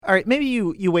All right, maybe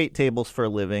you wait tables for a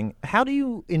living. How do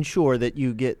you ensure that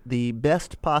you get the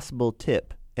best possible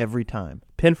tip every time?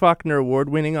 PenFaulkner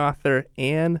award-winning author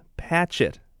Ann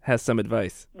Patchett has some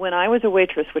advice. When I was a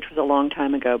waitress, which was a long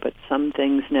time ago, but some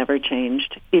things never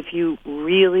changed, if you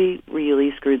really,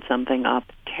 really screwed something up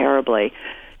terribly,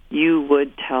 you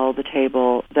would tell the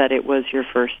table that it was your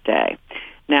first day.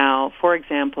 Now, for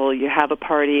example, you have a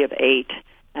party of 8,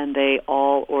 and they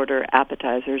all order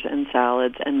appetizers and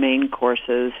salads and main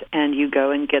courses, and you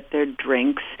go and get their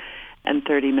drinks, and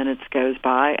 30 minutes goes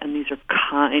by, and these are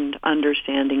kind,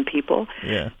 understanding people.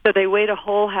 Yeah. So they wait a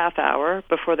whole half hour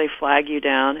before they flag you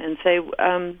down and say,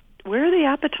 where are the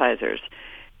appetizers?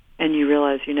 And you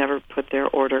realize you never put their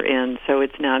order in, so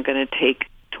it's now going to take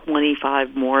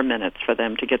 25 more minutes for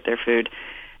them to get their food.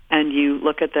 And you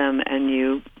look at them and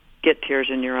you get tears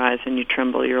in your eyes and you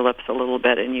tremble your lips a little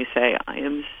bit and you say, I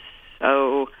am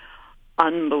so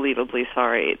unbelievably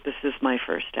sorry. This is my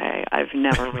first day. I've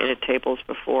never waited tables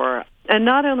before. And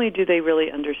not only do they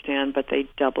really understand, but they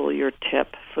double your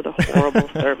tip for the horrible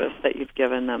service that you've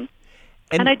given them.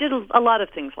 And I did a lot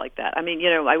of things like that. I mean,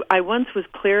 I once was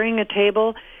clearing a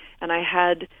table and I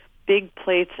had big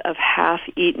plates of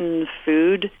half-eaten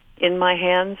food in my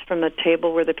hands from the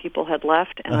table where the people had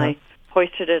left, and I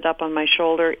hoisted it up on my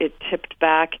shoulder. It tipped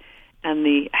back, and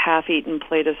the half-eaten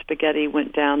plate of spaghetti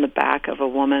went down the back of a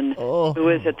woman who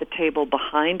was at the table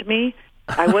behind me.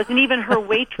 I wasn't even her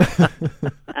waitress,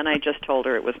 and I just told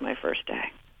her it was my first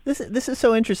day. This is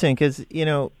so interesting because,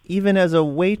 even as a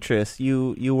waitress,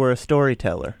 you were a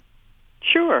storyteller.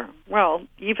 Sure. Well,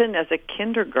 even as a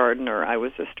kindergartner, I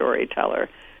was a storyteller.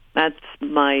 That's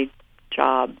my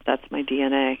job. That's my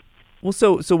DNA. Well,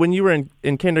 so when you were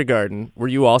in kindergarten, were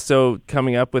you also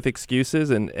coming up with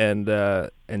excuses and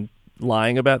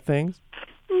lying about things?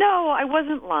 No, I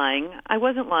wasn't lying. I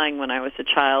wasn't lying when I was a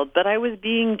child, but I was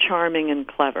being charming and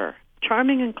clever.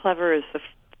 Charming and clever is the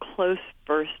close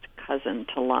first cousin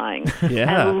to lying.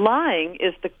 Yeah. And lying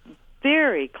is the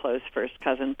very close first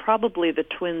cousin, probably the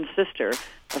twin sister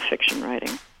of fiction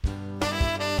writing.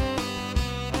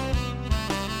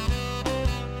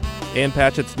 Ann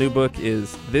Patchett's new book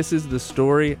is This is the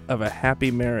Story of a Happy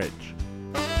Marriage.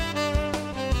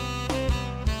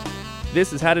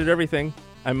 This is How Did Everything.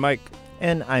 I'm Mike.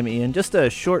 And I'm Ian. Just a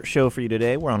short show for you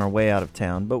today. We're on our way out of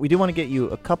town, but we do want to get you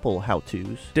a couple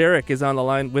how-tos. Derek is on the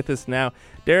line with us now.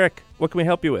 Derek, what can we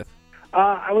help you with?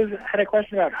 I had a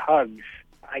question about hugs.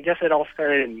 I guess it all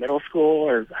started in middle school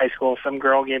or high school. Some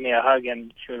girl gave me a hug,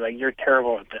 and she was like, "You're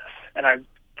terrible at this." And I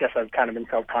guess I've kind of been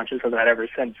self-conscious of that ever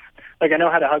since. Like, I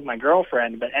know how to hug my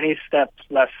girlfriend, but any steps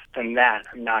less than that,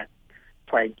 I'm not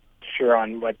quite sure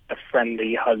on what the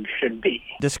friendly hug should be.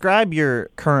 Describe your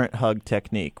current hug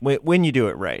technique when you do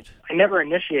it right. I never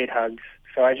initiate hugs,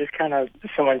 so I just kind of, if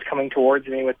someone's coming towards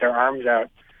me with their arms out,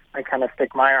 I kind of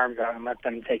stick my arms out and let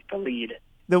them take the lead.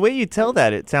 The way you tell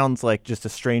that, it sounds like just a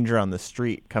stranger on the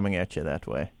street coming at you that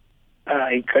way.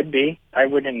 It could be. I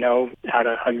wouldn't know how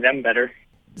to hug them better.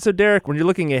 So, Derek, when you're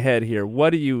looking ahead here,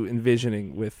 what are you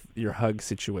envisioning with your hug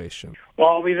situation? Well,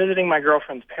 I'll be visiting my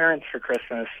girlfriend's parents for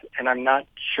Christmas, and I'm not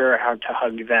sure how to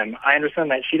hug them. I understand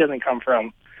that she doesn't come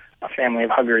from a family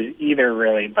of huggers either,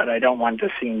 really, but I don't want to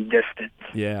seem distant.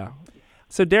 Yeah.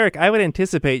 So, Derek, I would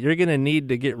anticipate you're going to need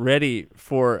to get ready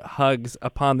for hugs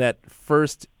upon that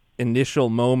first initial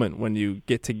moment when you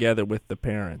get together with the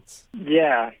parents.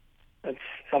 Yeah, that's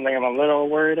something I'm a little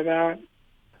worried about.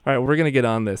 All right, we're going to get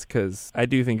on this because I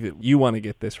do think that you want to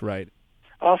get this right.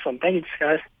 Awesome. Thank you,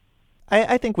 guys.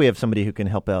 I think we have somebody who can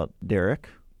help out Derek.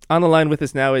 On the line with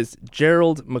us now is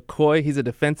Gerald McCoy. He's a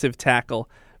defensive tackle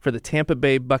for the Tampa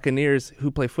Bay Buccaneers who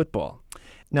play football.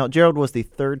 Now, Gerald was the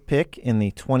third pick in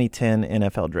the 2010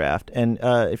 NFL draft. And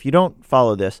if you don't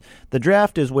follow this, the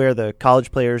draft is where the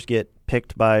college players get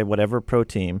picked by whatever pro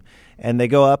team, and they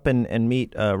go up and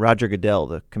meet Roger Goodell,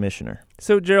 the commissioner.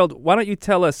 So, Gerald, why don't you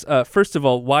tell us, first of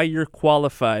all, why you're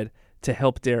qualified to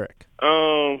help Derek?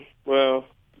 Well,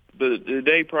 the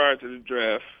day prior to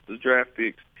the draft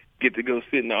picks get to go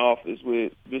sit in the office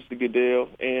with Mr. Goodell,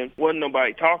 and wasn't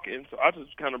nobody talking, so I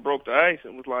just kind of broke the ice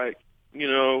and was like,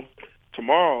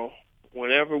 tomorrow,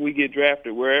 whenever we get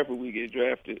drafted, wherever we get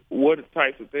drafted, what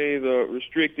types of things are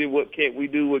restricted, what can't we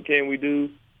do, what can we do?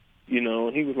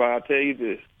 And he was like, I'll tell you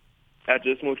this, I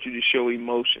just want you to show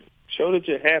emotion. Show that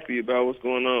you're happy about what's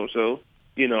going on. So,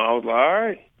 I was like, all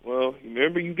right, well,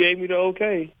 remember you gave me the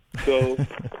okay. So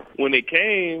when it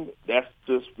came, that's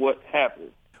just what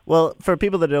happened. Well, for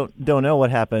people that don't know what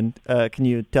happened, can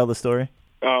you tell the story?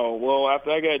 Oh, well,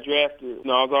 after I got drafted,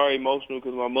 I was already emotional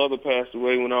because my mother passed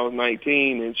away when I was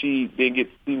 19, and she didn't get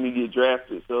to see me get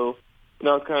drafted. So And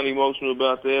I was kind of emotional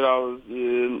about that. I was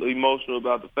emotional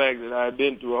about the fact that I had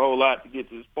been through a whole lot to get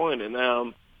to this point, and now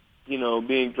I'm,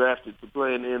 being drafted to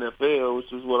play in the NFL,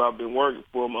 which is what I've been working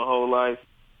for my whole life.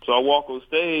 So I walk on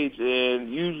stage,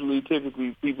 and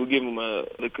typically, people give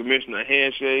the commissioner a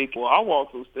handshake. Well, I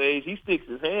walk on stage, he sticks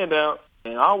his hand out,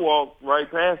 and I walk right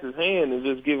past his hand and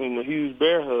just give him a huge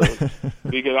bear hug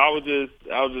because I was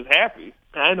just happy.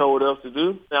 I didn't know what else to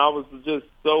do. And I was just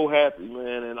so happy,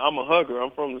 man. And I'm a hugger.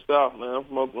 I'm from the South, man. I'm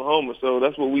from Oklahoma, so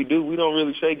that's what we do. We don't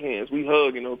really shake hands. We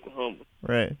hug in Oklahoma.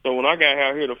 Right. So when I got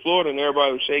out here to Florida and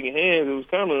everybody was shaking hands, it was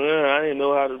kind of I didn't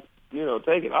know how to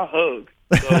take it. I hugged.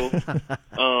 So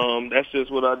that's just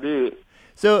what I did.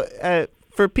 So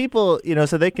for people,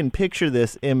 so they can picture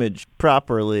this image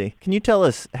properly, can you tell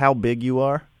us how big you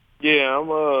are? Yeah, I'm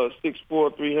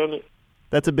 6'4", 300.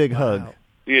 That's a big hug.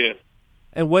 Yeah.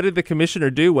 And what did the commissioner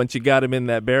do once you got him in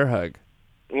that bear hug?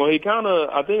 Well, I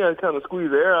think I kind of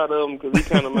squeezed the air out of him because he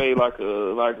kind of made like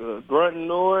a grunting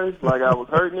noise, like I was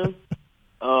hurting him.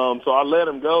 So I let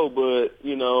him go, but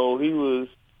he was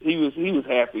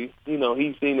happy.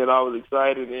 He seen that I was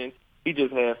excited, and he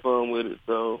just had fun with it,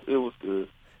 so it was good.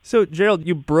 So, Gerald,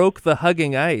 you broke the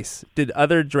hugging ice. Did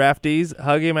other draftees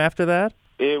hug him after that?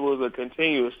 It was a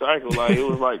continuous cycle. It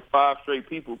was like 5 straight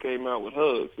people came out with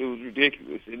hugs. It was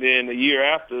ridiculous. And then the year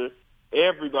after,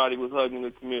 everybody was hugging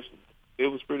the commissioner. It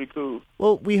was pretty cool.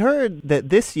 Well, we heard that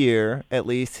this year, at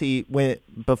least,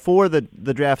 before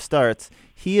the draft starts,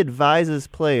 he advises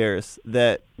players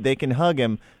that they can hug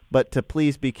him, but to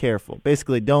please be careful.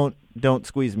 Basically, don't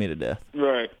squeeze me to death.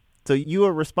 Right. So you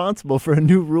are responsible for a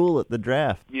new rule at the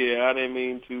draft. Yeah, I didn't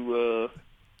mean to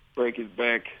break his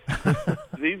back.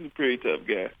 He's a pretty tough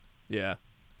guy. Yeah.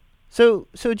 So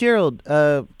Gerald,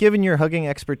 given your hugging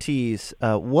expertise,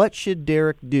 what should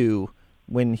Derek do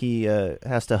when he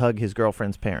has to hug his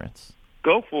girlfriend's parents?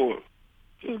 Go for it.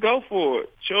 Just go for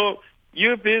it. Show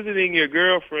you're visiting your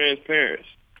girlfriend's parents.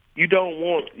 You don't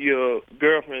want your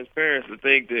girlfriend's parents to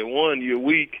think that, 1, you're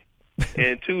weak,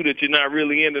 and 2, that you're not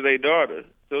really into their daughter.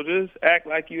 So just act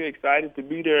like you're excited to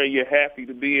be there and you're happy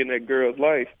to be in that girl's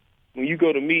life. When you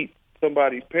go to meet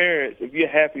somebody's parents, if you're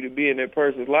happy to be in that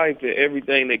person's life, then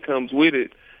everything that comes with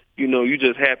it, you're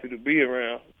just happy to be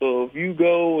around. So if you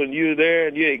go and you're there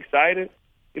and you're excited,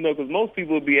 because most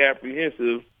people will be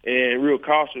apprehensive and real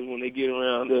cautious when they get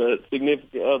around the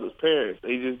significant other's parents.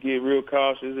 They just get real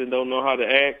cautious and don't know how to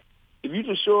act. If you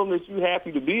just show them that you're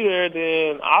happy to be there,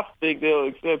 then I think they'll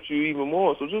accept you even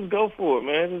more. So just go for it,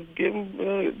 man. Just give them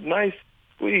a nice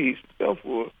squeeze. Go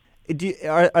for it.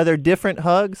 Are there different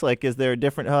hugs? Like, is there a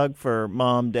different hug for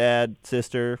mom, dad,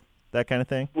 sister, that kind of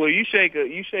thing? Well, you shake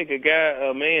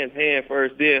a man's hand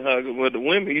first, then hug him. With the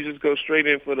women, you just go straight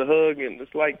in for the hug and a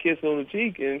slight kiss on the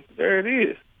cheek, and there it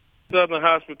is. Southern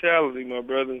hospitality, my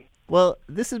brother. Well,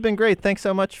 this has been great. Thanks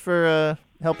so much for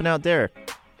helping out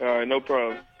Derek. All right, no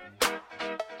problem.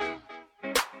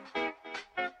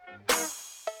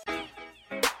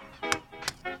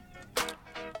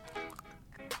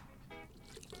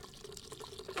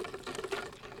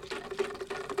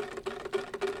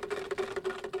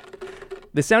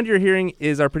 The sound you're hearing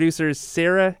is our producers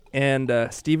Sarah and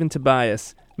Stephen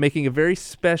Tobias making a very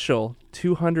special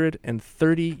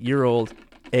 230-year-old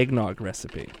eggnog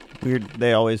recipe. Weird.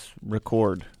 They always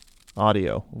record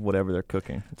audio of whatever they're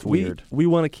cooking. It's weird. We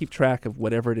want to keep track of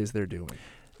whatever it is they're doing.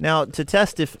 Now, to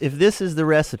test if this is the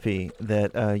recipe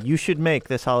that you should make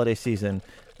this holiday season,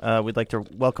 we'd like to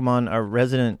welcome on our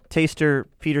resident taster,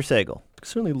 Peter Sagal. It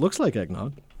certainly looks like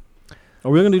eggnog. Are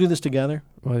we going to do this together?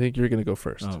 Well, I think you're going to go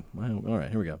first. Oh, well, all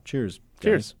right. Here we go. Cheers.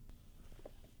 Cheers. Guys.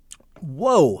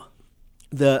 Whoa.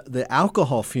 The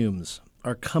alcohol fumes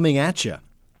are coming at you.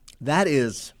 That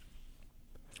is...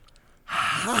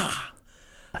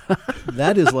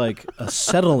 that is like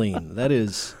acetylene.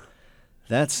 That's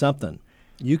something.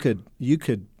 You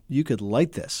could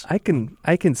light this. I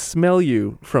can smell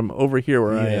you from over here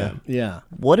where I am. Yeah.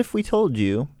 What if we told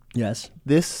you Yes.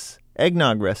 this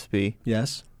eggnog recipe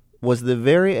Yes. was the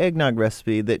very eggnog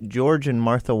recipe that George and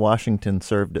Martha Washington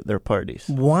served at their parties?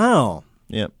 Wow.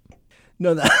 Yep.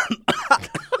 No, that...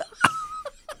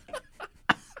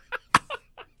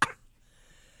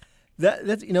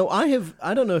 That's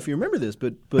I don't know if you remember this,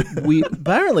 but we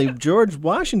apparently George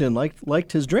Washington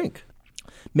liked his drink.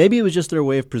 Maybe it was just their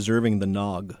way of preserving the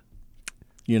nog.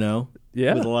 Yeah.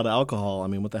 With a lot of alcohol. I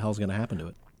mean, what the hell's going to happen to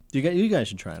it? You guys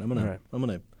should try it. I'm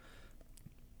gonna.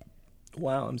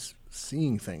 Wow, I'm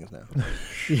seeing things now.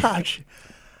 Gosh.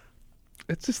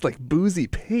 It's just like boozy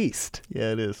paste.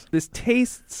 Yeah, it is. This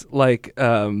tastes like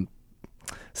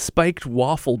spiked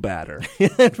waffle batter.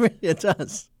 It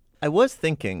does. I was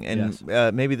thinking, and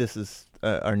Yes. maybe this is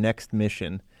our next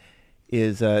mission,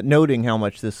 is noting how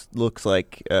much this looks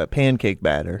like pancake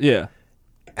batter. Yeah.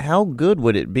 How good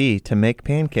would it be to make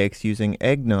pancakes using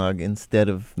eggnog instead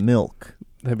of milk?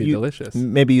 That'd be delicious.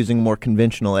 Maybe using more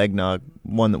conventional eggnog,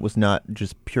 one that was not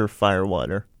just pure fire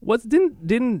water.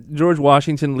 Didn't George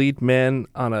Washington lead men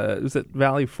on was it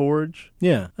Valley Forge?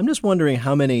 Yeah, I'm just wondering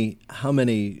how many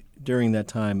during that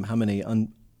time, how many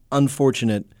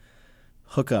unfortunate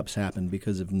hookups happened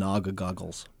because of Naga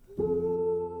goggles.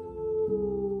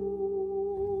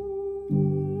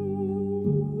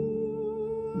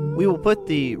 We will put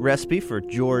the recipe for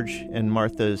George and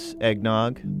Martha's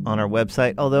eggnog on our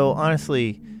website, although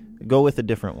honestly, go with a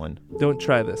different one. Don't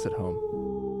try this at home.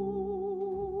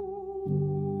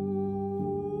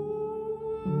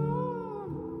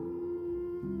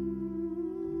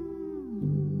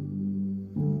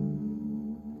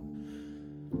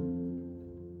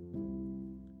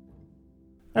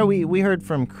 We heard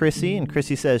from Chrissy, and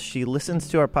Chrissy says she listens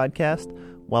to our podcast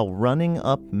while running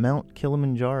up Mount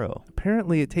Kilimanjaro.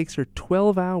 Apparently, it takes her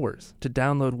 12 hours to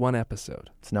download one episode.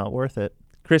 It's not worth it.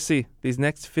 Chrissy, these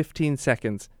next 15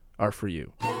 seconds are for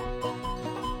you.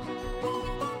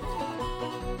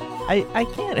 I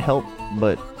can't help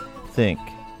but think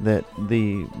that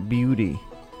the beauty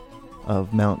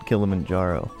of Mount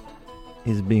Kilimanjaro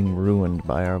is being ruined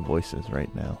by our voices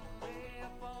right now.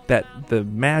 That the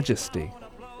majesty,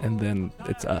 and then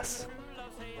it's us.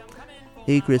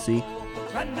 Hey, Chrissy.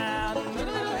 Run mountain,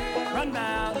 run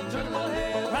mountain,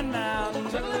 run mountain,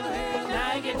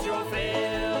 now get your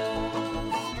fill.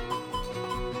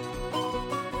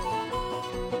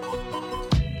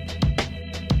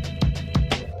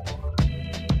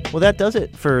 Well, that does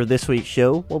it for this week's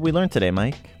show. What we learned today,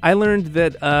 Mike? I learned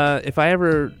that if I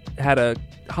ever had a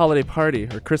holiday party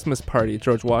or Christmas party at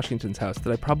George Washington's house,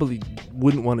 that I probably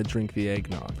wouldn't want to drink the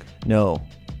eggnog. No.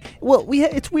 Well,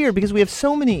 it's weird because we have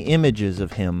so many images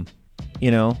of him,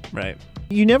 you know? Right.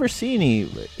 You never see any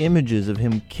images of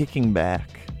him kicking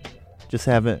back, just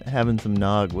having some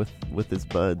nog with his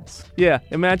buds. Yeah,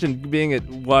 imagine being at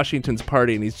Washington's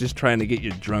party and he's just trying to get you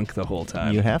drunk the whole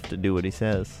time. You have to do what he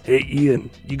says. Hey,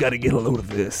 Ian, you got to get a load of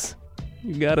this.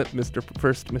 You got it,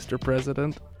 Mr.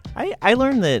 President. I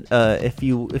learned that if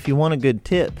you want a good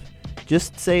tip,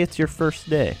 just say it's your first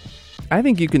day. I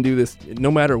think you can do this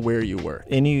no matter where you work.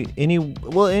 Any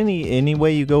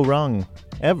way you go wrong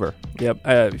ever. Yep.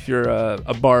 If you're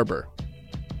a barber,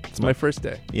 it's my first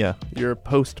day. Yeah. You're a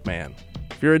postman.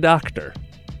 If you're a doctor,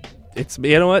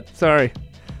 you know what? Sorry.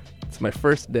 It's my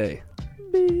first day.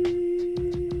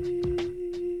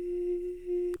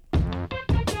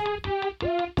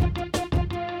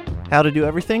 How to Do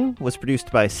Everything was produced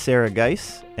by Sarah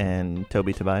Geiss and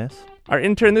Toby Tobias. Our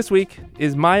intern this week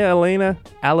is Maya Elena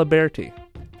Aliberti.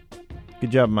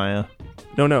 Good job, Maya.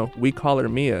 No, we call her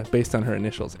Mia based on her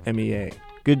initials, M-E-A.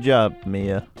 Good job,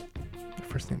 Mia. Her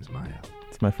first name's Maya.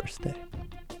 It's my first day.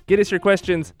 Get us your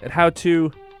questions at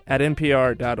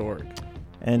howto@npr.org.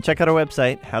 And check out our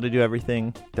website,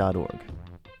 howtodoeverything.org.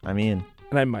 I'm Ian.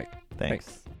 And I'm Mike.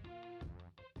 Thanks.